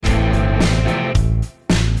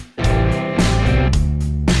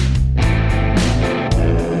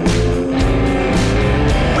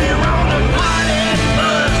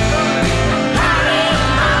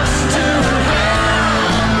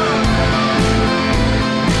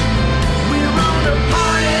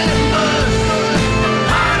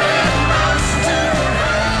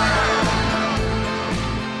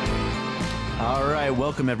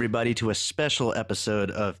everybody, to a special episode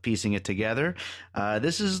of Piecing It Together.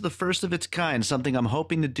 This is the first of its kind, something I'm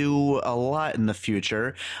hoping to do a lot in the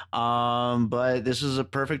future, but this is a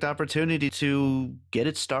perfect opportunity to get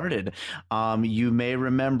it started. You may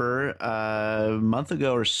remember a month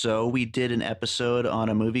ago or so, we did an episode on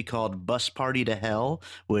a movie called Bus Party to Hell,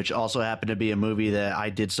 which also happened to be a movie that I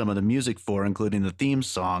did some of the music for, including the theme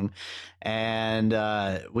song. And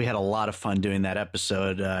we had a lot of fun doing that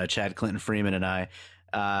episode, Chad Clinton Freeman and I.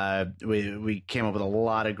 We came up with a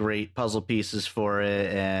lot of great puzzle pieces for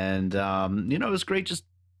it, and it was great just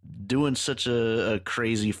doing such a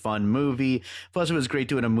crazy fun movie. Plus, it was great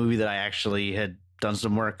doing a movie that I actually had done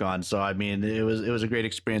some work on. So, I mean, it was a great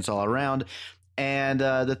experience all around. And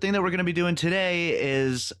the thing that we're going to be doing today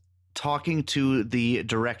is talking to the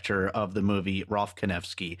director of the movie, Rolf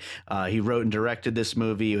Konevsky. He wrote and directed this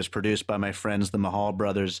movie. It was produced by my friends, the Mahal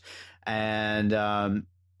brothers, and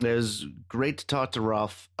it was great to talk to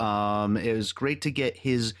Rolf. It was great to get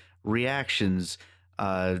his reactions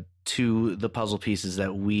to the puzzle pieces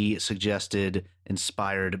that we suggested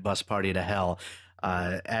inspired Bus Party to Hell.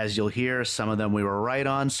 As you'll hear, some of them we were right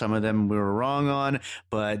on, some of them we were wrong on,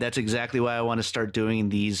 but that's exactly why I want to start doing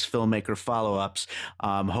these filmmaker follow-ups.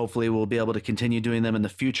 Hopefully we'll be able to continue doing them in the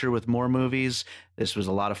future with more movies. This was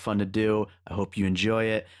a lot of fun to do. I hope you enjoy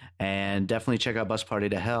it, and definitely check out Bus Party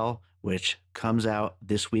to Hell, which comes out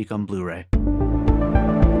this week on Blu-ray.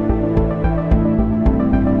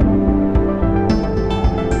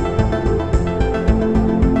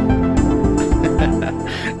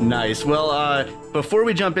 Nice. Well, before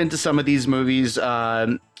we jump into some of these movies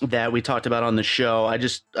that we talked about on the show, I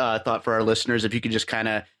just thought for our listeners, if you could just kind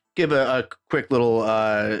of give a quick little,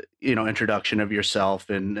 introduction of yourself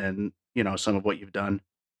and some of what you've done.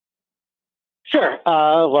 Sure.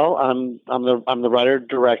 Well, I'm the writer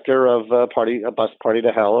director of Bus Party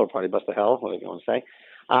to Hell, or Party Bus to Hell, whatever you want to say.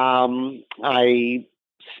 I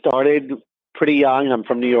started pretty young. I'm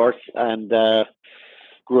from New York and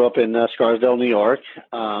grew up in Scarsdale, New York.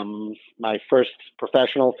 My first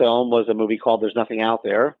professional film was a movie called There's Nothing Out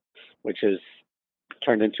There, which has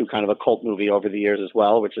turned into kind of a cult movie over the years as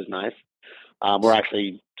well, which is nice. We're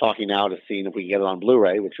actually talking now to see if we can get it on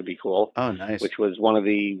Blu-ray, which would be cool. Oh, nice. Which was one of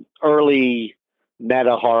the early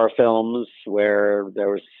meta horror films where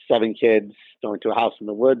there was 7 kids going to a house in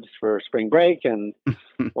the woods for spring break, and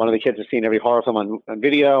one of the kids has seen every horror film on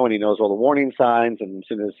video, and he knows all the warning signs, and as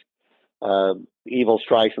soon as evil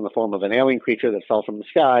strikes in the form of an alien creature that fell from the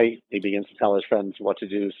sky, he begins to tell his friends what to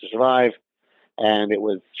do to survive. And it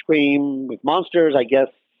was Scream with monsters, I guess,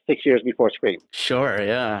 6 years before Scream. Sure,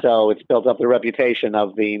 yeah. So it's built up the reputation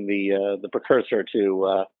of being the precursor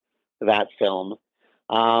to that film.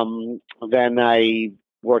 Then I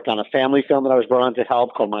worked on a family film that I was brought on to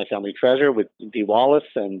help called My Family Treasure with Dee Wallace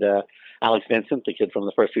and Alex Vincent, the kid from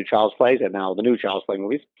the first 2 Child's Plays and now the new Child's Play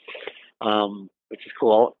movies, which is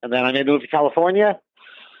cool. And then I made a move to California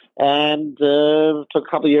and took a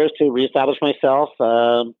couple of years to reestablish myself.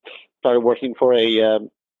 Started working for a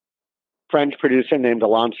French producer named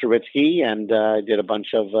Alain Saritsky, and I did a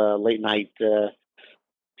bunch of late night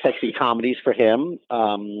sexy comedies for him,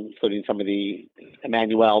 including some of the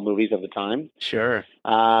Emmanuel movies of the time. Sure.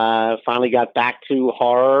 Finally got back to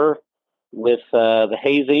horror with The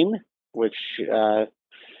Hazing, which is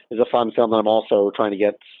a fun film that I'm also trying to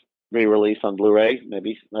get re-released on Blu-ray,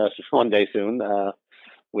 maybe one day soon,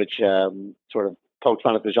 which sort of pokes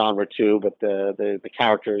fun at the genre too, but the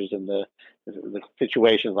characters and the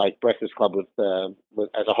situations like Breakfast Club with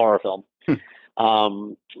as a horror film.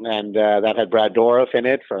 And that had Brad Dourif in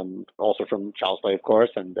it, also from Child's Play, of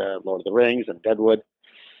course, and Lord of the Rings and Deadwood,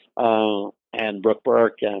 and Brooke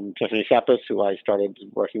Burke and Tiffany Shepis, who I started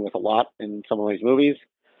working with a lot in some of these movies,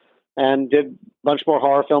 and did a bunch more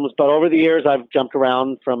horror films. But over the years, I've jumped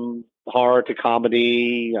around from horror to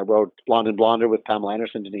comedy. I wrote Blonde and Blonder with Pamela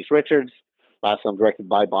Anderson, Denise Richards. Last film directed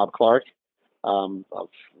by Bob Clark,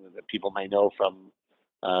 that people may know from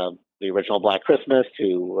the original Black Christmas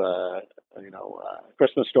to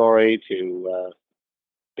Christmas Story to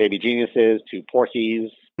Baby Geniuses to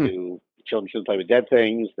Porky's to Children Shouldn't Play with Dead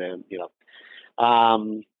Things. Then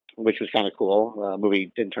which was kind of cool.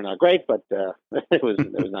 Movie didn't turn out great, but it was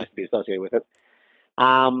nice to be associated with it.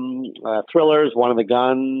 Thrillers, One of the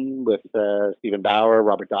Gun with Stephen Bauer,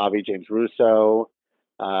 Robert Davi, James Russo,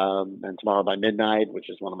 and Tomorrow by Midnight, which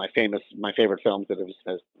is one of my favorite films that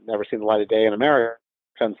has never seen the light of day in America,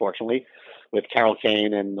 unfortunately, with Carol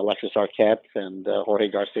Kane and Alexis Arquette and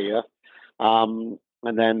Jorge Garcia. And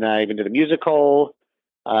then I even did a musical,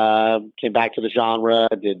 came back to the genre,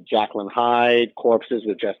 did Jacqueline Hyde, Corpses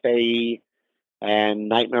with Jeff Fahey, and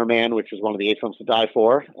Nightmare Man, which was one of the 8 films to die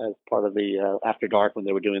for, as part of the After Dark when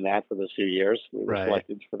they were doing that for those few years. We were Right.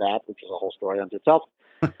 selected for that, which is a whole story unto itself.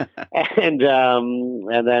 And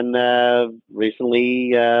then recently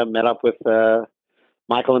met up with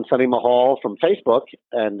Michael and Sunny Mahal from Facebook,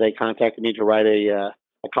 and they contacted me to write a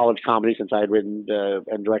college comedy, since I had written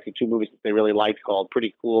and directed 2 movies that they really liked called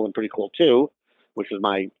Pretty Cool and Pretty Cool 2, which was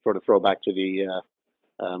my sort of throwback to the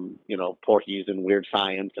Porky's and Weird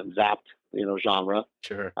Science and Zapped genre.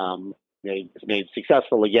 Sure. Made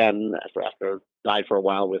successful again after died for a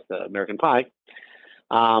while with American Pie.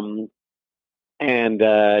 And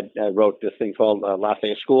I wrote this thing called Last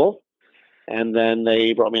Day of School. And then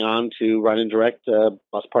they brought me on to write and direct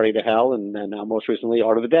Bus Party to Hell, and then now most recently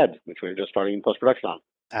Art of the Dead, which we're just starting post-production on.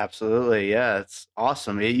 Absolutely. Yeah, it's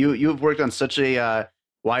awesome. You've worked on such a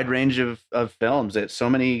wide range of films. It's so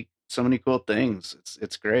many cool things.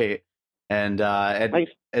 It's great. And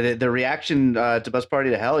the reaction to Bus Party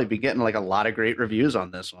to Hell, you've been getting like a lot of great reviews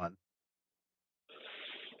on this one.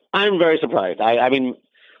 I'm very surprised. I mean,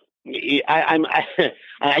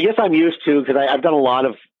 I guess I'm used to, because I've done a lot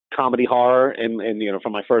of comedy horror, and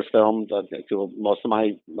from my first film to most of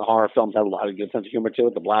my horror films have a lot of good sense of humor to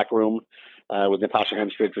it. The Black Room with Natasha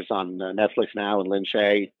Henstridge, which is on Netflix now, and Lin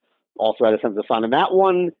Shaye also had a sense of fun. And that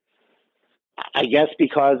one, I guess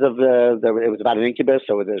because of it was about an incubus,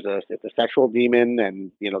 so it's a sexual demon,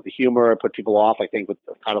 and the humor put people off. I think with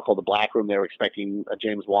the title called The Black Room, they were expecting a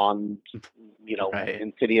James Wan, Right.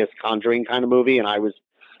 insidious Conjuring kind of movie, and I was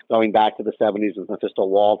going back to the '70s with Mephisto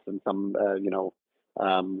Waltz and some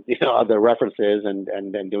other references, and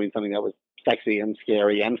doing something that was sexy and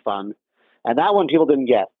scary and fun. And that one people didn't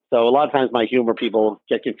get. So a lot of times my humor people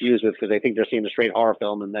get confused with, because they think they're seeing a straight horror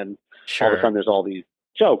film, and then all of a sudden there's all these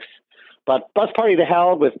jokes. But Bus Party to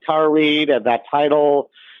Hell with Tara Reid and that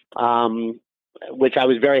title, which I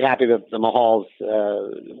was very happy that the Mahals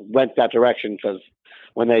went that direction, because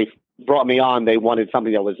when they brought me on, they wanted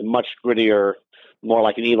something that was much grittier, more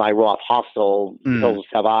like an Eli Roth Hostel, Hills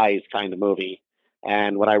Have Eyes kind of movie.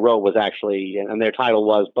 And what I wrote was actually, and their title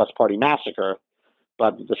was Bus Party Massacre,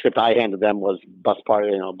 but the script I handed them was Bus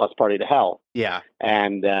Party to Hell. Yeah.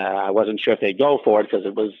 And I wasn't sure if they'd go for it, because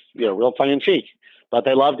it was, real tongue in cheek. But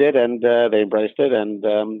they loved it, and they embraced it,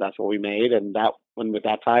 and that's what we made. And that one, with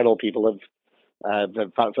that title, people have,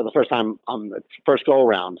 for the first time on the first go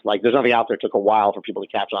around, like there's nothing out there. It took a while for people to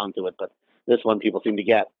catch on to it, but this one people seem to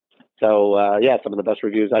get. So some of the best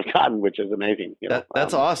reviews I've gotten, which is amazing.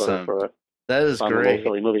 That's awesome. That is great.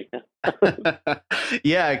 Silly movie.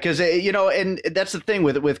 Yeah, because and that's the thing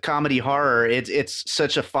with comedy horror. It's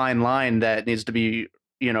such a fine line that needs to be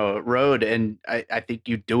rode, and I think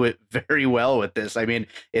you do it very well with this. I mean,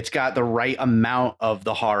 it's got the right amount of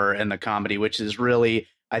the horror and the comedy, which is really,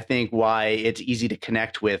 I think, why it's easy to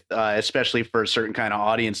connect with, especially for a certain kind of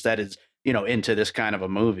audience that is into this kind of a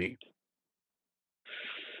movie.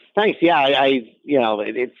 Thanks. Yeah,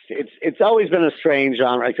 it's always been a strange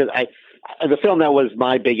genre, because the film that was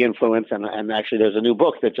my big influence, and actually there's a new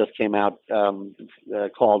book that just came out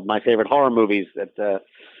called My Favorite Horror Movies, that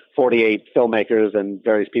 48 filmmakers and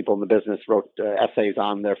various people in the business wrote essays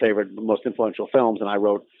on their favorite, most influential films, and I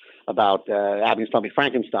wrote about Abbott and Stumpy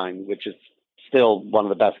Frankenstein, which is still one of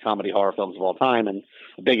the best comedy horror films of all time, and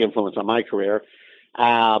a big influence on my career.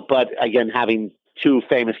 But again, having 2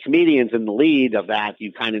 famous comedians in the lead of that,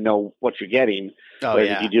 you kind of know what you're getting. Whereas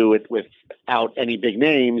if you do it without any big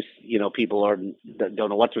names, people don't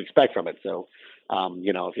know what to expect from it. So,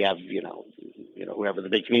 if you have, whoever the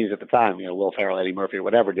big comedians at the time, Will Ferrell, Eddie Murphy, or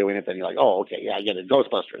whatever doing it, then you're like, oh, okay, yeah, I get it.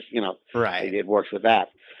 Ghostbusters, right. It works with that.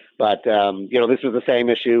 But, this was the same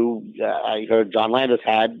issue I heard John Landis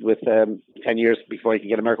had with 10 years before he could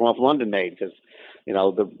get American Wolf of London made, because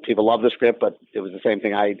the people love the script, but it was the same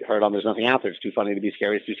thing I heard on There's Nothing Out There. It's too funny to be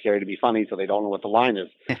scary. It's too scary to be funny. So they don't know what the line is.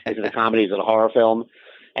 Is it a comedy? Is it a horror film?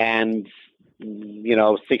 And,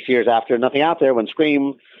 6 years after Nothing Out There, when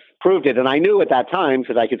Scream proved it, and I knew at that time,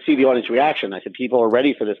 because I could see the audience reaction, I said, people are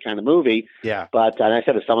ready for this kind of movie. Yeah. But, and I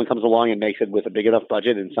said, if someone comes along and makes it with a big enough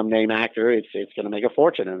budget and some name actor, it's going to make a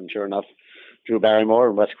fortune. And sure enough, Drew Barrymore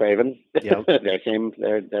and Wes Craven, yep.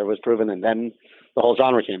 there was proven. And then the whole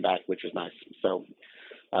genre came back, which was nice. So,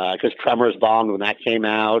 because Tremors bombed when that came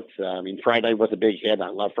out. Fright Night was a big hit. I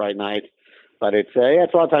love Fright Night. But it's a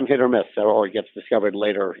lot of times hit or miss, or it gets discovered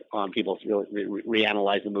later on. People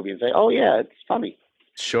reanalyze the movie and say, oh, yeah, it's funny.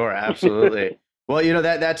 Sure, absolutely. Well,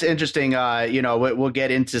 that's interesting. We'll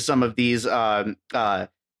get into some of these, puzzle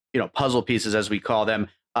pieces, as we call them.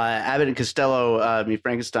 Abbott and Costello, Meet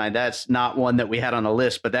Frankenstein, that's not one that we had on the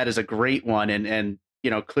list, but that is a great one. And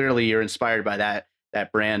clearly you're inspired by that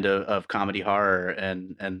that brand of comedy horror,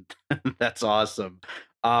 and that's awesome.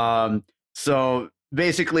 Um, so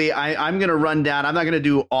basically, I'm going to run down. I'm not going to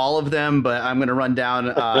do all of them, but I'm going to run down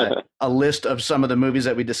a list of some of the movies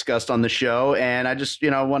that we discussed on the show, and I just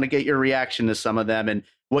want to get your reaction to some of them and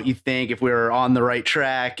what you think, if we're on the right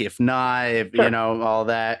track, if not, if Sure. all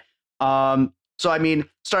that. So I mean,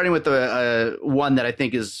 starting with the one that I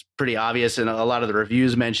think is pretty obvious, and a lot of the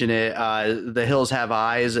reviews mention it, The Hills Have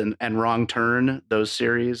Eyes and Wrong Turn, those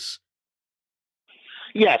series.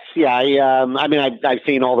 Yes, yeah. I mean, I've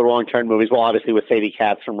seen all the Wrong Turn movies. Well, obviously with Sadie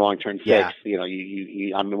Katz from Wrong Turn 6, Yeah.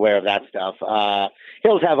 I'm aware of that stuff.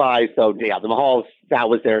 Hills Have Eyes, though. Yeah, the Mahals. That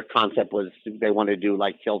was their concept. Was they wanted to do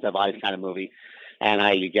like Hills Have Eyes kind of movie. And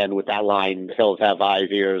I, again, with that line, hills have eyes,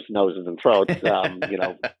 ears, noses, and throats,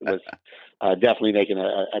 was definitely making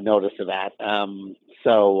a notice of that.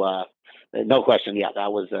 So no question, yeah,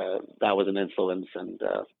 that was an influence, and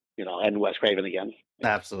and Wes Craven again.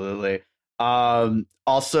 Absolutely.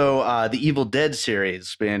 Also, the Evil Dead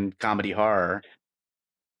series, been comedy horror.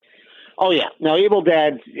 Oh yeah, no, Evil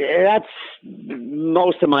Dead. That's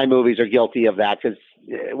most of my movies are guilty of that because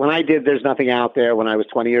when I did There's Nothing Out There when I was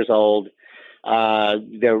 20 years old.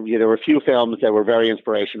 There were a few films that were very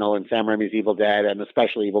inspirational, and Sam Raimi's Evil Dead, and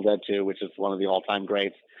especially Evil Dead 2, which is one of the all-time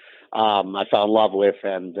greats. I fell in love with,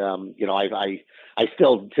 and I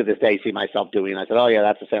still to this day see myself doing. I said, "Oh yeah,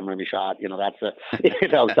 that's a Sam Raimi shot."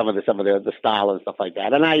 That's some of the style and stuff like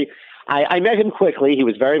that. And I met him quickly. He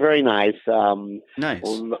was very, very nice. Nice.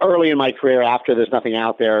 Early in my career, after There's Nothing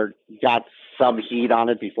Out There, got some heat on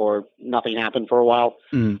it before nothing happened for a while.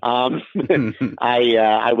 I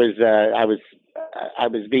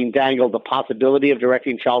was being dangled the possibility of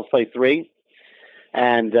directing Child's Play 3.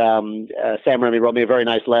 And Sam Raimi wrote me a very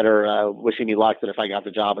nice letter wishing me luck that if I got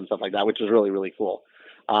the job and stuff like that, which was really, really cool.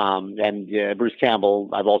 And Bruce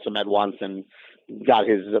Campbell, I've also met once and got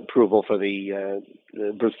his approval for the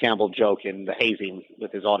Bruce Campbell joke in The Hazing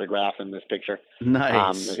with his autograph in this picture.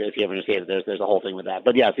 Nice. If you ever see it, there's a whole thing with that.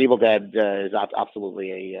 But yes, Evil Dead is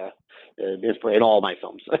absolutely in all my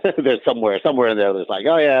films. There's somewhere in there there's like,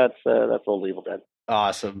 oh yeah, that's old Evil Dead.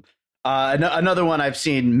 Awesome. Another one I've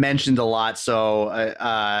seen mentioned a lot, so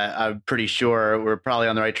I'm pretty sure we're probably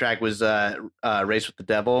on the right track, was Race with the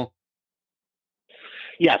Devil.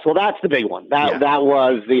 Yes, well, that's the big one. That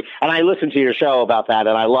was and I listened to your show about that,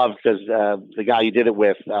 and I loved because the guy you did it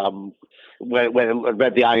with, when I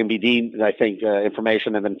read the IMDb, I think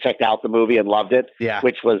information, and then checked out the movie and loved it. Yeah,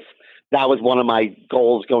 that was one of my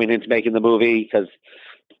goals going into making the movie because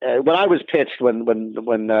when I was pitched, when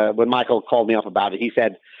Michael called me up about it, he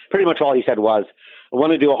said pretty much all he said was, I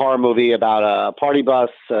want to do a horror movie about a party bus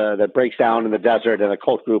that breaks down in the desert and a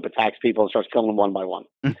cult group attacks people and starts killing them one by one.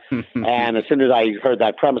 And as soon as I heard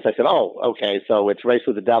that premise, I said, oh, okay, so it's Race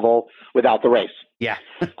with the Devil without the race. Yeah.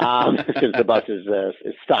 Because the bus is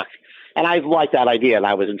stuck. And I liked that idea, and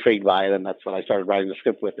I was intrigued by it, and that's when I started writing the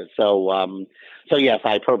script with it. So yes,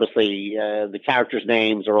 I purposely the characters'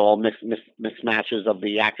 names are all mismatches of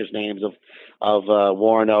the actors' names of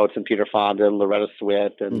Warren Oates and Peter Fonda and Loretta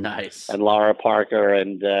Swit and nice. And Lara Parker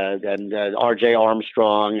and R.J.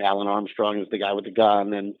 Armstrong. Alan Armstrong is the guy with the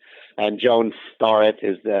gun, and Joan Starrett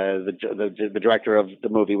is the director of the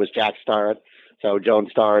movie was Jack Starrett. So Joan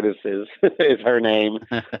Starrett is her name.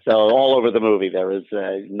 So all over the movie there is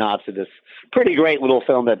nods to this pretty great little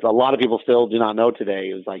film that a lot of people still do not know today.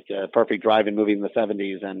 It was like a perfect drive-in movie in the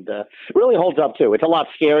 70s, and really holds up too. It's a lot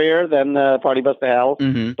scarier than Party Bus to Hell,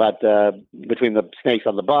 but between the snakes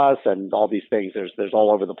on the bus and all these things, there's all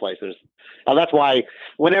over the place. That's why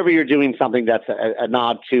whenever you're doing something that's a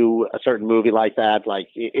nod to a certain movie like that, like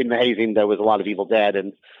in The Hazing, there was a lot of Evil Dead,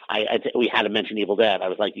 and we had to mention Evil Dead. I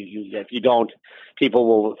was like, if you don't, people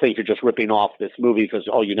will think you're just ripping off this movie because,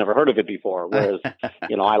 oh, you never heard of it before. Whereas,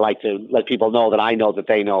 I like to let people know that I know that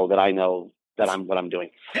they know that I know that I'm what I'm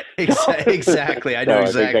doing. Exactly. I know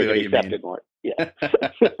exactly what you mean. More. Yeah.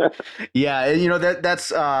 Yeah.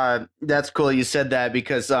 And, that's cool. You said that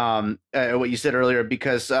because what you said earlier,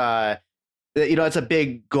 because, it's a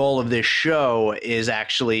big goal of this show is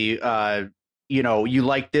actually, you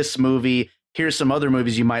like this movie. Here's some other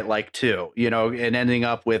movies you might like too, and ending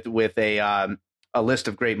up with a list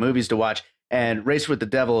of great movies to watch. And Race with the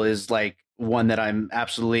Devil is like one that I'm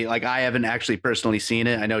absolutely like, I haven't actually personally seen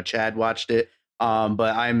it. I know Chad watched it.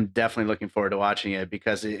 But I'm definitely looking forward to watching it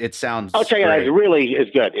because it sounds. I'll check it out. It really is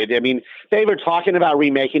good. They were talking about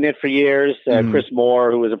remaking it for years. Chris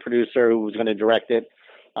Moore, who was a producer who was going to direct it,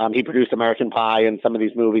 he produced American Pie and some of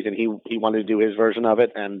these movies, and he wanted to do his version of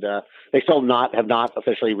it. And they still have not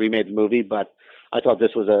officially remade the movie, but I thought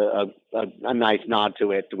this was a nice nod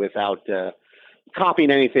to it without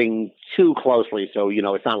copying anything too closely. So,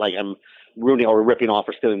 it's not like I'm ruining or ripping off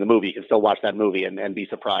or stealing the movie. You can still watch that movie and be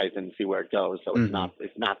surprised and see where it goes. So it's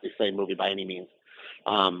not the same movie by any means.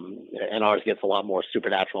 And ours gets a lot more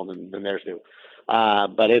supernatural than theirs do.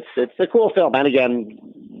 But it's a cool film. And again,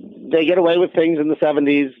 they get away with things in the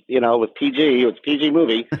 70s, with PG. It's a PG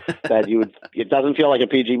movie that it doesn't feel like a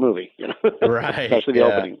PG movie, Right. Especially the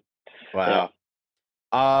opening. Wow.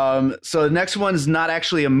 Yeah. So the next one's not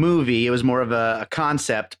actually a movie. It was more of a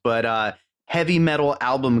concept, but heavy metal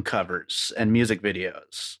album covers and music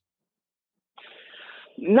videos.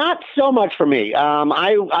 Not so much for me.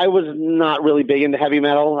 I was not really big into heavy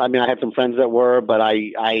metal. I mean, I had some friends that were, but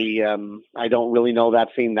I don't really know that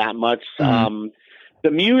scene that much. Mm-hmm.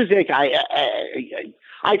 The music,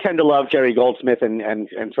 I tend to love Jerry Goldsmith and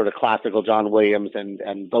sort of classical John Williams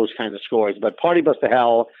and those kinds of scores. But Party Bus to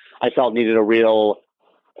Hell, I felt needed a real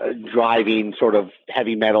driving sort of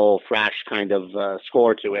heavy metal thrash kind of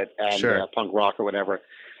score to it, and punk rock or whatever.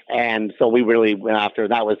 And so we really went after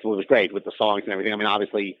that. Was great with the songs and everything. I mean,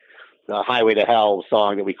 obviously, the Highway to Hell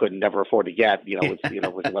song that we couldn't never afford to get, was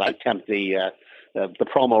what I tempt the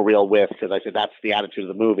promo reel with, because I said that's the attitude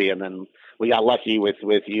of the movie. And then we got lucky with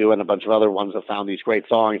you and a bunch of other ones that found these great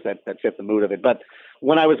songs that fit the mood of it. But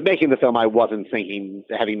when I was making the film, I wasn't thinking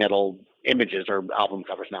the heavy metal images or album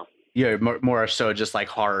covers now. Yeah, more so just like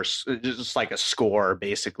horror, just like a score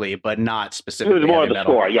basically, but not specifically. It was more of the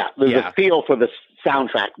score, yeah. The feel for the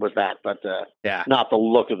soundtrack was that, but not the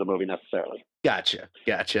look of the movie necessarily. Gotcha.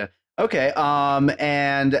 Okay,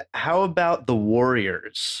 and how about The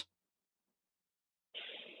Warriors?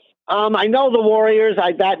 I know The Warriors.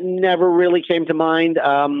 That never really came to mind.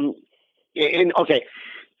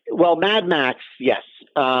 Well, Mad Max, yes.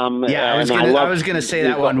 I was gonna say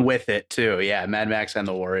that one with it too. Yeah, Mad Max and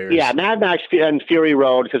The Warriors. Yeah, Mad Max and Fury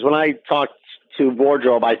Road. Because when I talked to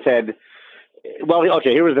Wardrobe, I said, "Well,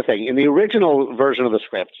 okay. Here was the thing. In the original version of the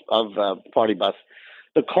script of Party Bus,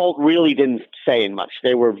 the cult really didn't say much.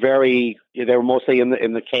 They were mostly in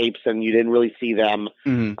the capes, and you didn't really see them,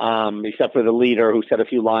 except for the leader who said a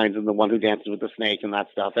few lines and the one who dances with the snake and that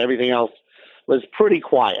stuff. Everything else was pretty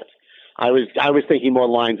quiet. I was thinking more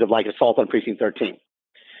lines of like Assault on Precinct 13,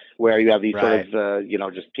 where you have these sort of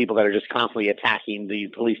just people that are just constantly attacking the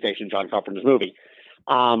police station. John Carpenter's movie.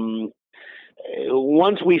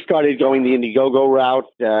 Once we started going the Indiegogo route,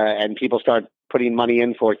 and people start putting money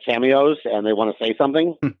in for cameos and they want to say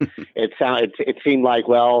something, it seemed like,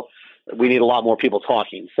 well, we need a lot more people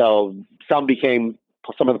talking. So some became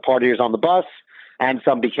some of the partiers on the bus, and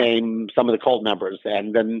some became some of the cult members.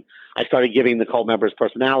 And then I started giving the cult members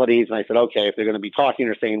personalities, and I said, okay, if they're going to be talking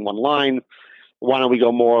or saying one line, why don't we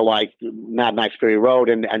go more like Mad Max Fury Road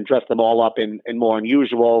and dress them all up in more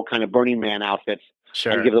unusual kind of Burning Man outfits,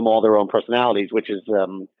 and give them all their own personalities, which is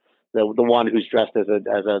the one who's dressed as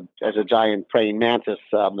a giant praying mantis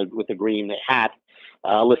with the green hat.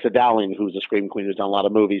 Alyssa Dowling, who's a scream queen who's done a lot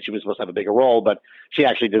of movies. She was supposed to have a bigger role, but she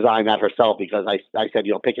actually designed that herself, because I said,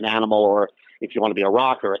 pick an animal, or if you want to be a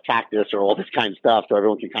rock or a cactus or all this kind of stuff, so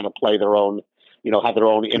everyone can kind of play their own, have their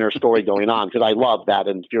own inner story going on. Because I love that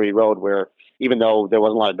in Fury Road, where even though there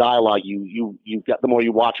wasn't a lot of dialogue, you get, the more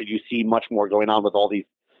you watch it, you see much more going on with all these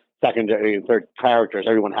secondary and third characters.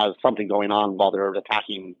 Everyone has something going on while they're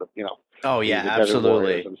attacking, Oh yeah,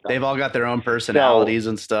 absolutely. They've all got their own personalities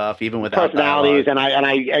and stuff, even without personalities. Dialogue. And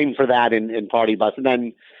I aim for that in Party Bus. And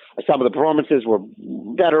then some of the performances were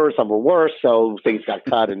better, some were worse. So things got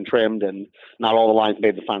cut and trimmed, and not all the lines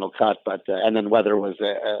made the final cut. But and then weather was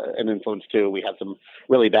an influence too. We had some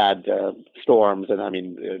really bad storms, and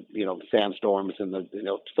sandstorms and the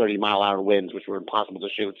 30-mile-an-hour winds, which were impossible to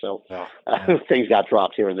shoot. So things got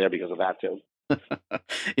dropped here and there because of that too.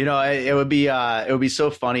 It would be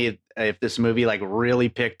so funny if this movie like really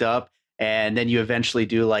picked up, and then you eventually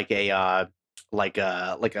do like a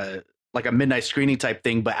midnight screening type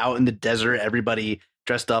thing, but out in the desert, everybody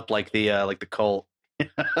dressed up like the cult.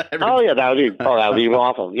 That would be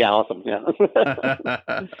awesome. Yeah, awesome.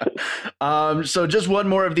 Yeah. So just one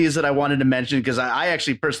more of these that I wanted to mention, because I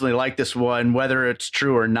actually personally like this one, whether it's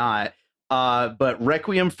true or not. But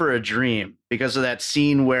Requiem for a Dream, because of that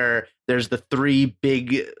scene where there's the three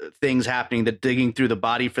big things happening, the digging through the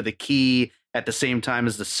body for the key at the same time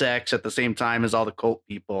as the sex, at the same time as all the cult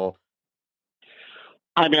people.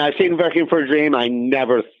 I mean, I've seen Requiem for a Dream. I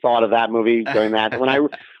never thought of that movie during that. When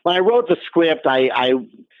I wrote the script, the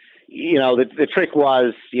trick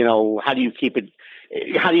was, how do you keep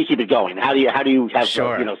it going? How do you have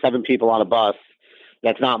 7 people on a bus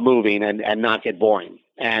that's not moving and not get boring?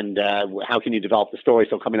 And how can you develop the story?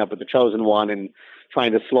 So coming up with the chosen one and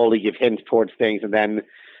trying to slowly give hints towards things, and then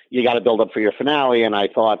you got to build up for your finale. And I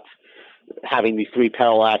thought having these three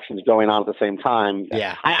parallel actions going on at the same time.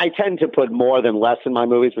 Yeah. I tend to put more than less in my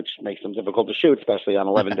movies, which makes them difficult to shoot, especially on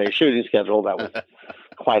 11-day shooting schedule. That was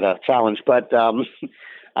quite a challenge. But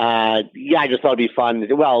yeah, I just thought it'd be fun.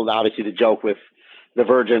 Well, obviously the joke with the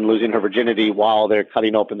virgin losing her virginity while they're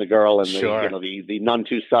cutting open the girl, and Sure. the none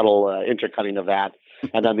too subtle intercutting of that,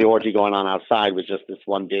 and then the orgy going on outside was just this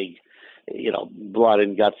one big, blood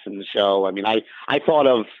and guts in the show. I mean, I thought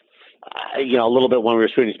of a little bit when we were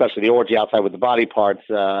shooting, especially the orgy outside with the body parts,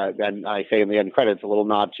 and I say in the end credits a little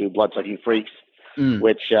nod to Bloodsucking Freaks,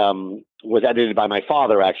 which was edited by my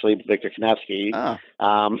father, actually, Victor Konevsky,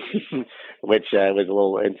 which was a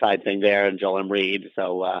little inside thing there, and Joel M. Reed.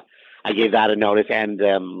 So I gave that a notice. And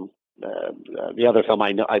the other film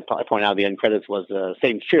I point out in the end credits was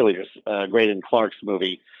Satan's Cheerleaders, Graydon Clark's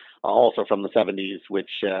movie, also from the 70s, which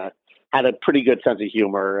had a pretty good sense of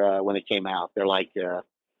humor when it came out. They're like,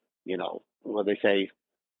 what they say,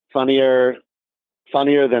 funnier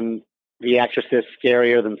than The Exorcist,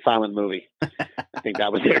 scarier than Silent Movie. I think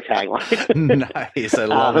that was their tagline. Nice, I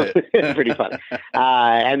love it. It's pretty funny.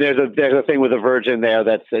 And there's a thing with a virgin there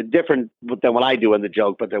that's different than what I do in the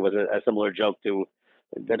joke, but there was a similar joke to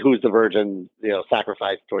that. Who's the virgin?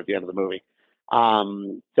 Sacrificed towards the end of the movie.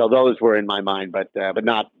 So those were in my mind, but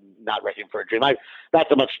not Requiem for a Dream.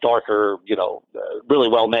 That's a much darker, really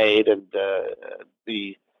well made, and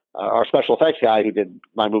our special effects guy who did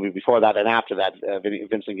my movie before that and after that,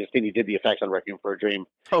 Vincent Gastini, did the effects on Requiem for a Dream.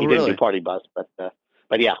 Oh, he really? didn't do Party Bus, but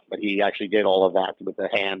he actually did all of that with the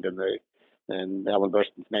hand and Ellen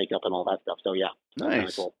Burstyn's makeup and all that stuff. So yeah,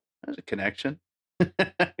 nice. Cool. There's a connection.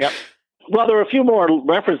 Yep. Well, there are a few more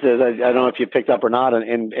references. I don't know if you picked up or not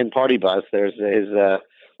in Party Bus. There's his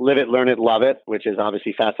Live It, Learn It, Love It, which is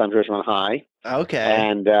obviously Fast Times at Ridgemont High. Okay.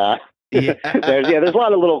 And there's a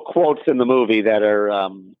lot of little quotes in the movie that are,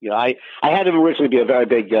 I had him originally be a very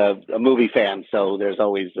big a movie fan, so there's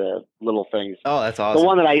always little things. Oh, that's awesome. The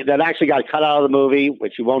one that actually got cut out of the movie,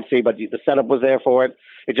 which you won't see, but the setup was there for it.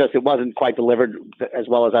 It wasn't quite delivered as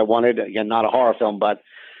well as I wanted. Again, not a horror film, but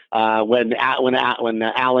when Alan,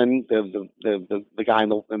 the guy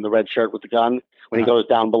in the red shirt with the gun, when he goes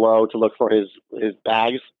down below to look for his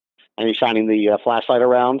bags, and he's shining the flashlight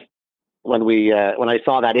around. When I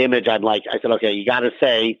saw that image, I said, okay, you got to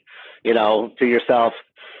say, to yourself,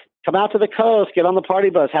 come out to the coast, get on the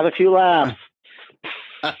party bus, have a few laughs.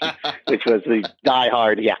 Which was the Die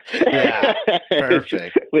Hard, yeah,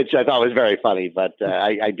 perfect. which I thought was very funny, but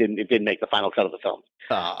it didn't make the final cut of the film.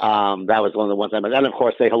 That was one of the ones I mentioned. And of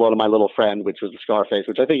course, Say Hello to My Little Friend, which was the Scarface,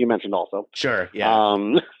 which I think you mentioned also. Sure, yeah.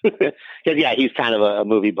 Yeah, he's kind of a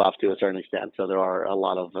movie buff to a certain extent, so there are a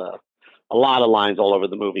lot of lines all over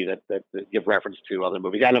the movie that give reference to other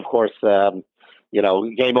movies. And of course,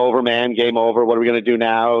 game over, man, game over. What are we going to do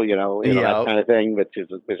now? That kind of thing, which is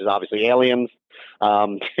obviously Aliens.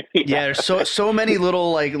 Yeah, there's so many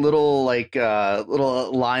little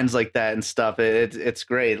lines like that and stuff. It's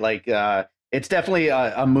great. It's definitely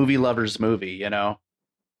a movie lover's movie,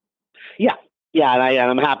 Yeah, and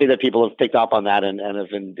I'm happy that people have picked up on that and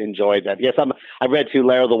have enjoyed that. Yes, I read too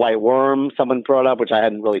Lair of the White Worm, someone brought up, which I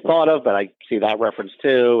hadn't really thought of, but I see that reference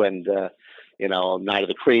too, and Night of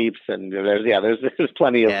the Creeps, and there's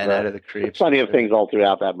plenty of Night of the Creeps, plenty of things all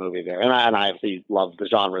throughout that movie there, and I obviously love the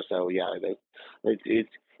genre, so yeah,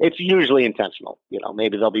 it's usually intentional.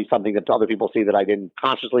 Maybe there'll be something that other people see that I didn't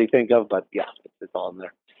consciously think of, but yeah, it's all in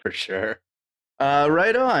there for sure.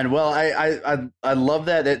 Right on. Well, I love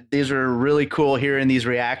that these are really cool hearing these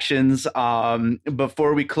reactions.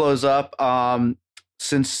 Before we close up,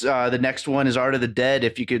 since the next one is Art of the Dead,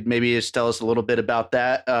 if you could maybe just tell us a little bit about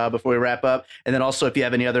that before we wrap up, and then also if you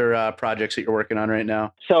have any other projects that you're working on right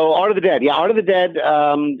now. So Art of the Dead, Art of the Dead.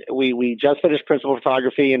 We just finished principal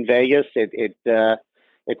photography in Vegas. It's a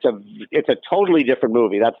totally different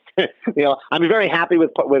movie. That's I'm very happy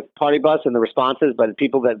with Party Bus and the responses, but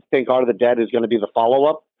people that think Art of the Dead is going to be the follow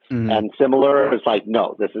up and similar, it's like,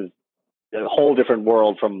 no, this is a whole different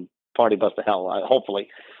world from Party Bus to Hell. Hopefully,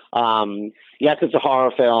 yes, it's a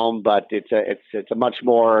horror film, but it's a much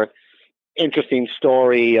more interesting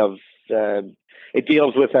story of. It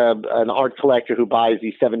deals with an art collector who buys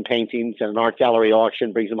these 7 paintings at an art gallery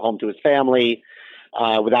auction, brings them home to his family.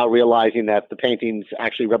 Without realizing that the paintings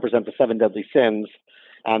actually represent the 7 deadly sins,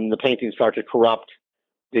 and the paintings start to corrupt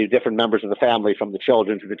the different members of the family, from the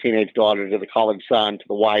children to the teenage daughter to the college son to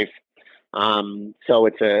the wife. So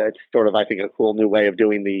it's sort of, I think, a cool new way of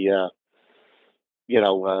doing the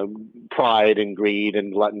pride and greed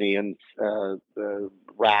and gluttony and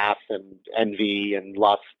wrath and envy and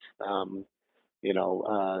lust, as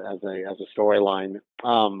a storyline,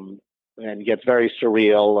 and gets very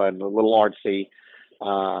surreal and a little artsy.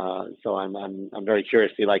 So I'm very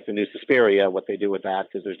curious to see like the new Suspiria, what they do with that,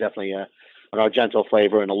 because there's definitely an Argento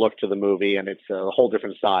flavor and a look to the movie, and it's a whole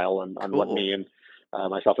different style and on what Cool. me and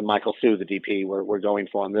myself and Michael Sue, the DP, we're going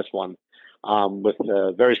for on this one, with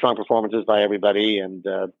very strong performances by everybody, and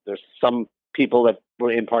there's some people that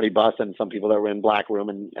were in Party Bus and some people that were in Black Room,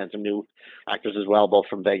 and some new actors as well, both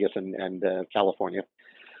from Vegas and California.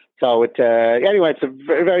 So anyway, it's a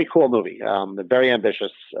very, very cool movie, very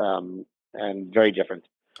ambitious, and very different.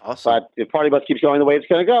 Awesome. But if Party Bus keeps going the way it's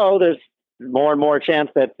going to go, there's more and more chance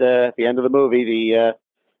that at the end of the movie,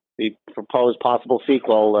 the proposed possible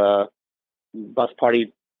sequel, Bus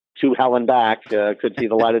Party to Hell and Back, could see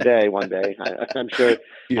the light of day one day. I'm sure.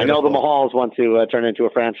 Beautiful. I know the Mahals want to turn it into a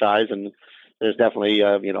franchise, and there's definitely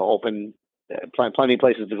open plenty of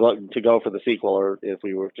places to go for the sequel, or if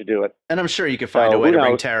we were to do it. And I'm sure you could find a way to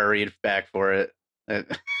bring Tara Reid back for it.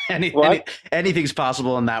 Anything's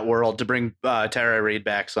possible in that world to bring Tara Reid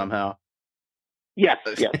back somehow. Yes.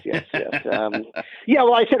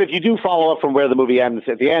 Well, I said if you do follow up from where the movie ends,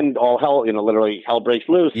 at the end, all hell, literally hell breaks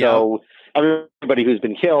loose. Yep. So everybody who's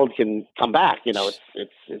been killed can come back. It's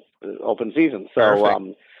open season.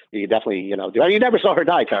 So you definitely, do. You never saw her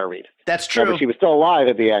die, Tara Reid. That's true. Remember, she was still alive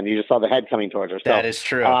at the end. You just saw the head coming towards her. So, that is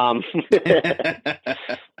true.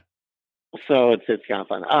 So it's kind of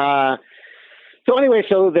fun. So anyway,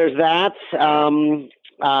 so there's that.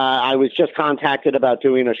 I was just contacted about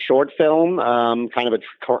doing a short film, kind of a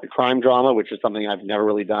crime drama, which is something I've never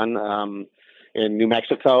really done, in New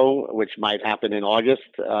Mexico, which might happen in August.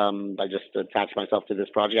 I just attached myself to this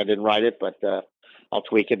project. I didn't write it, but I'll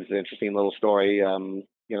tweak it. It's an interesting little story,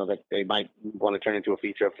 that they might want to turn into a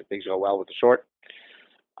feature if things go well with the short.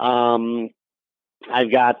 I've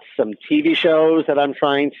got some TV shows that I'm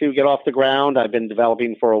trying to get off the ground. I've been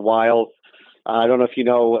developing for a while. I don't know if you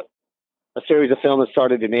know a series of film that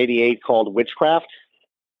started in '88 called Witchcraft.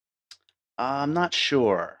 I'm not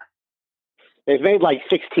sure. They've made like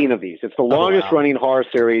 16 of these. It's the longest running horror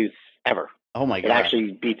series ever. Oh my God. It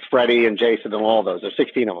actually beats Freddy and Jason and all those. There's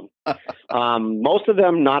 16 of them. Most of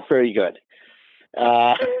them not very good.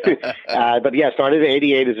 But yeah, started in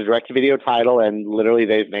 '88 as a direct-to-video title, and literally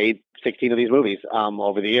they've made 16 of these movies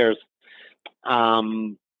over the years.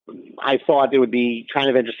 I thought it would be kind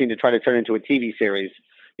of interesting to try to turn into a TV series,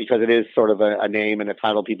 because it is sort of a name and a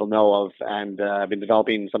title people know of, and I've been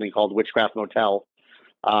developing something called Witchcraft Motel.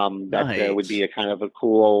 That would be a kind of a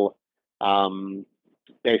cool,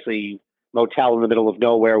 basically motel in the middle of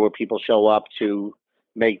nowhere where people show up to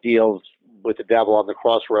make deals with the devil on the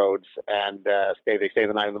crossroads, and they stay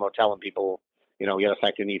the night in the motel, and people, get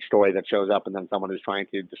affected in each story that shows up, and then someone is trying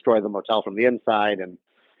to destroy the motel from the inside, and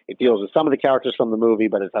it deals with some of the characters from the movie,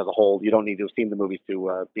 but it has a whole, you don't need to have seen the movies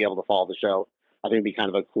to be able to follow the show. I think it'd be kind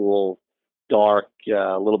of a cool, dark,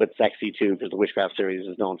 a little bit sexy too, because the Witchcraft series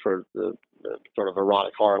is known for the sort of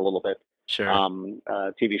erotic horror a little bit. Sure.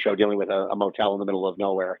 TV show dealing with a motel in the middle of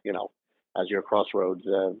nowhere, as your crossroads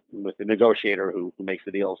with the negotiator who makes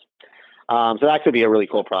the deals. So that could be a really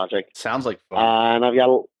cool project. Sounds like fun.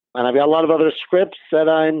 And I've got a lot of other scripts that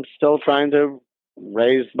I'm still trying to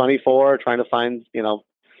raise money for, trying to find, and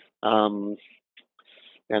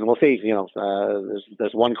we'll see.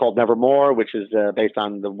 There's one called Nevermore, which is based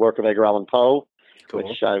on the work of Edgar Allan Poe, cool.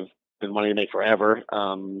 Which I've been wanting to make forever.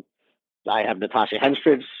 I have Natasha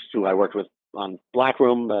Henstridge, who I worked with on Black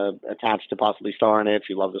Room, attached to possibly star in it.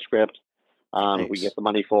 She loved the script. Nice. We get the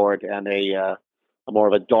money for it, and a more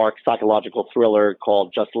of a dark psychological thriller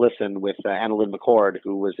called Just Listen with Annalyn McCord,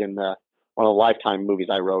 who was in one of the Lifetime movies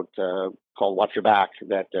I wrote called Watch Your Back,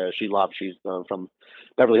 that she loved. She's from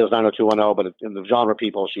Beverly Hills 90210, but in the genre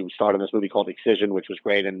people, she starred in this movie called Excision, which was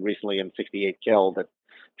great, and recently in 68 Kill that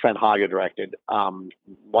Trent Haga directed.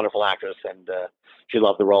 Wonderful actress, and she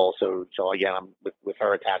loved the role. So again, I'm with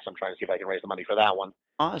her attached. I'm trying to see if I can raise the money for that one.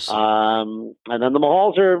 Awesome. And then the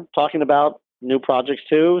Mahals are talking about new projects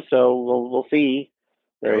too, so we'll see.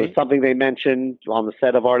 There was something they mentioned on the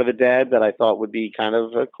set of Art of the Dead that I thought would be kind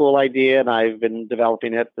of a cool idea, and I've been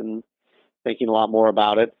developing it and thinking a lot more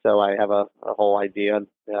about it. So I have a whole idea.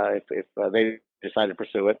 If they decide to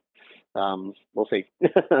pursue it, we'll see.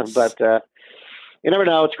 But you never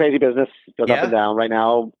know. It's crazy business. It goes up and down. Right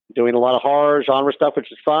now, doing a lot of horror genre stuff,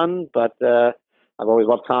 which is fun. But I've always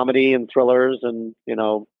loved comedy and thrillers and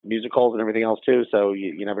musicals and everything else too. So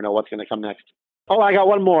you never know what's going to come next. Oh, I got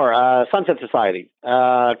one more. Sunset Society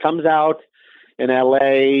comes out in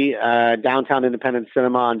LA, Downtown Independent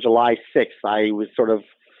Cinema on July 6th. I was sort of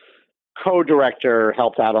co-director,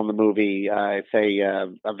 helped out on the movie. It's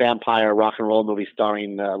a vampire rock and roll movie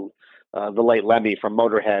starring the late Lemmy from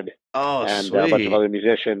Motorhead. Oh, and sweet. A bunch of other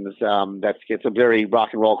musicians. It's a very rock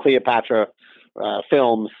and roll. Cleopatra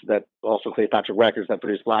films that also Cleopatra Records that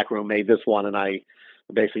produced Black Room made this one, and I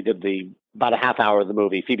basically did about a half hour of the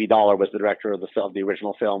movie. Phoebe Dollar was the director of the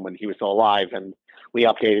original film when he was still alive, and we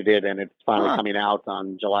updated it, and it's finally coming out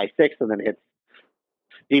on July 6th, and then it hits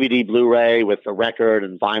DVD, Blu-ray with the record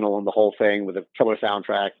and vinyl and the whole thing with a killer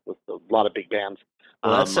soundtrack with a lot of big bands.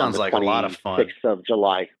 Well, that sounds like a lot of fun. 6th of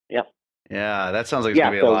July. Yep. Yeah, that sounds like it's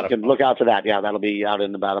going to be a lot of fun. Look out for that. Yeah, that'll be out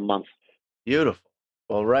in about a month. Beautiful.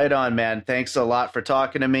 Well, right on, man. Thanks a lot for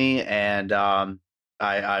talking to me, and I'm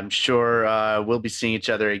sure we'll be seeing each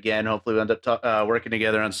other again. Hopefully we'll end up working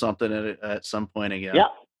together on something at some point again. Yeah.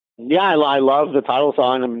 Yeah, I love the title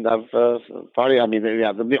song of Party. I mean,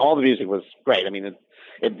 all the music was great. I mean,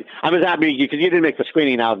 I was happy because you didn't make the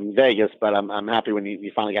screening out in Vegas, but I'm happy when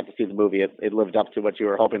you finally got to see the movie. It lived up to what you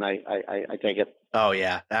were hoping. I take it. Oh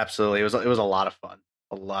yeah, absolutely. It was a lot of fun.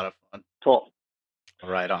 A lot of fun. Cool.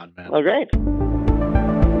 Right on, man. Oh, great.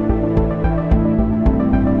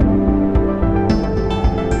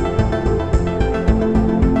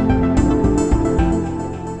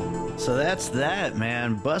 So that's that,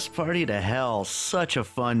 man. Bus Party to Hell, such a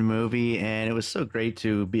fun movie, and it was so great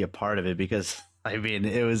to be a part of it because I mean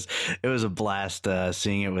it was a blast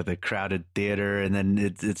seeing it with a crowded theater, and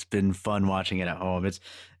then it's been fun watching it at home. It's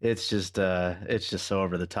just so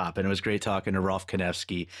over the top, and it was great talking to Rolf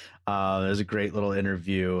Konevsky. It was a great little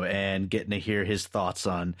interview, and getting to hear his thoughts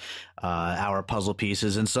on our puzzle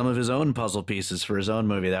pieces and some of his own puzzle pieces for his own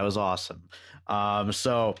movie. That was awesome.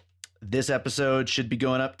 So this episode should be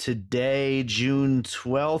going up today, June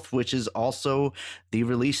 12th, which is also the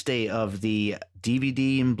release date of the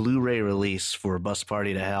DVD and Blu-ray release for Bus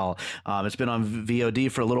Party to Hell. It's been on VOD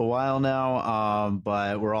for a little while now,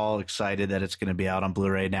 but we're all excited that it's going to be out on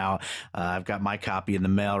Blu-ray now. I've got my copy in the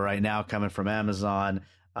mail right now coming from Amazon.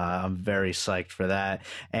 I'm very psyched for that.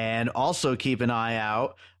 And also keep an eye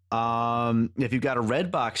out. If you've got a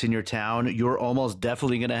Redbox in your town, you're almost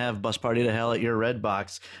definitely going to have Bus Party to Hell at your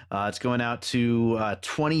Redbox. It's going out to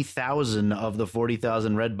 20,000 of the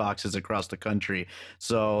 40,000 Redboxes across the country.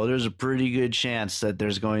 So there's a pretty good chance that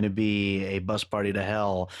there's going to be a Bus Party to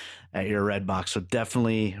Hell at your Redbox. So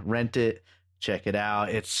definitely rent it. Check it out.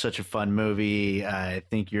 It's such a fun movie. I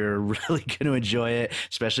think you're really going to enjoy it,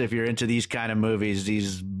 especially if you're into these kind of movies,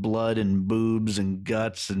 these blood and boobs and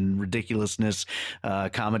guts and ridiculousness,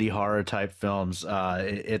 comedy horror type films.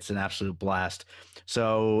 It's an absolute blast.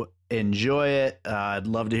 So enjoy it. I'd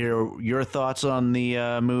love to hear your thoughts on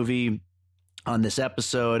the movie on this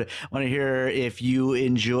episode. I want to hear if you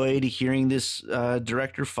enjoyed hearing this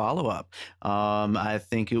director follow-up. I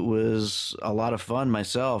think it was a lot of fun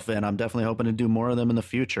myself, and I'm definitely hoping to do more of them in the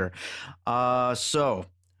future. So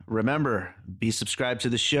remember, be subscribed to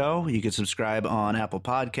the show. You can subscribe on Apple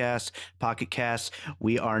Podcasts, Pocket Casts.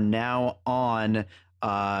 We are now on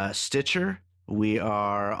Stitcher. We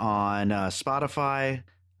are on Spotify.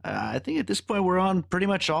 I think at this point we're on pretty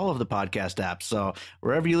much all of the podcast apps. So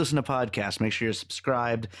wherever you listen to podcasts, make sure you're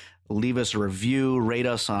subscribed. Leave us a review, rate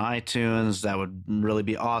us on iTunes. That would really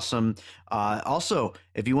be awesome. Also,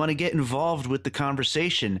 if you want to get involved with the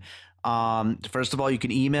conversation, first of all, you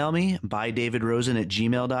can email me by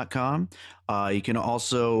davidrosen@gmail.com. You can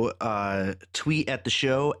also tweet at the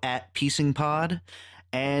show at PiecingPod.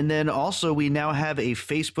 And then also we now have a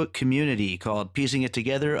Facebook community called Piecing It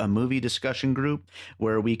Together, a movie discussion group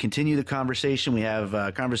where we continue the conversation. We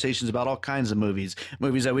have conversations about all kinds of movies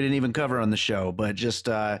that we didn't even cover on the show, but just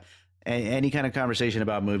any kind of conversation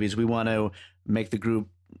about movies. We want to make the group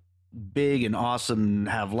big and awesome and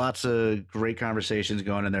have lots of great conversations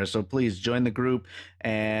going in there. So please join the group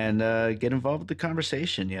and get involved with the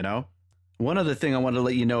conversation, you know. One other thing I wanted to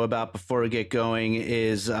let you know about before we get going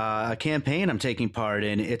is a campaign I'm taking part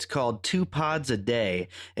in. It's called 2 Pods a Day.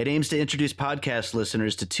 It aims to introduce podcast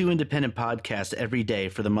listeners to 2 independent podcasts every day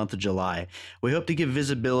for the month of July. We hope to give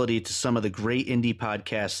visibility to some of the great indie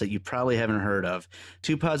podcasts that you probably haven't heard of.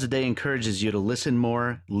 2 Pods a Day encourages you to listen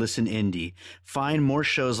more, listen indie. Find more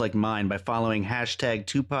shows like mine by following hashtag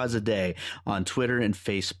 2 Pods a Day on Twitter and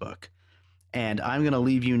Facebook. And I'm going to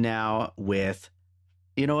leave you now with...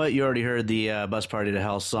 You know what? You already heard the Bus Party to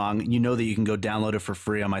Hell song. You know that you can go download it for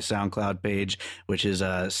free on my SoundCloud page, which is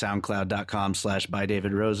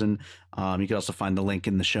soundcloud.com/bydavidrosen. You can also find the link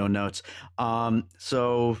in the show notes.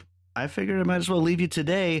 So I figured I might as well leave you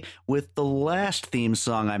today with the last theme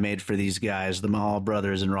song I made for these guys, the Mahal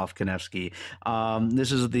Brothers and Rolf Konevsky.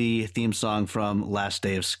 This is the theme song from Last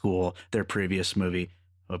Day of School, their previous movie.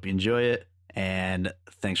 Hope you enjoy it, and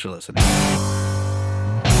thanks for listening.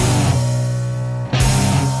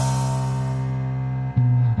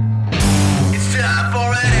 Time for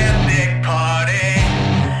an epic party.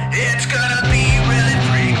 It's gonna be really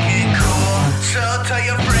freaking cool.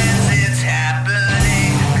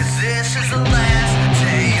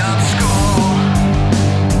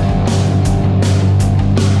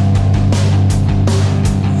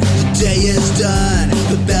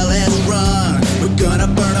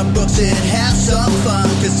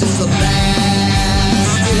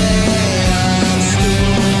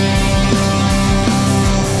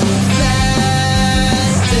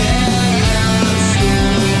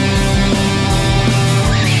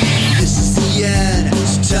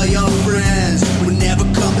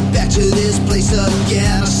 to this place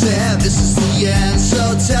again. I said this is the end,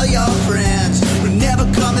 so tell your friends we're never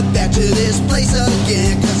coming back to this place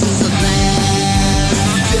again, 'cause it's the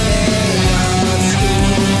last day of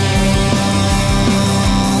school.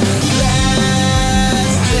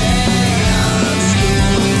 Last day of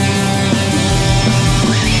school.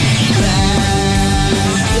 Last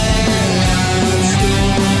day of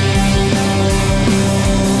school.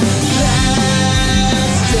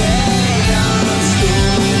 Last day of school.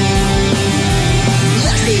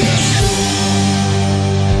 Last day of school.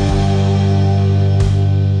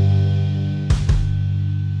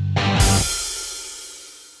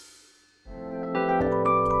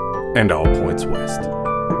 And all points west.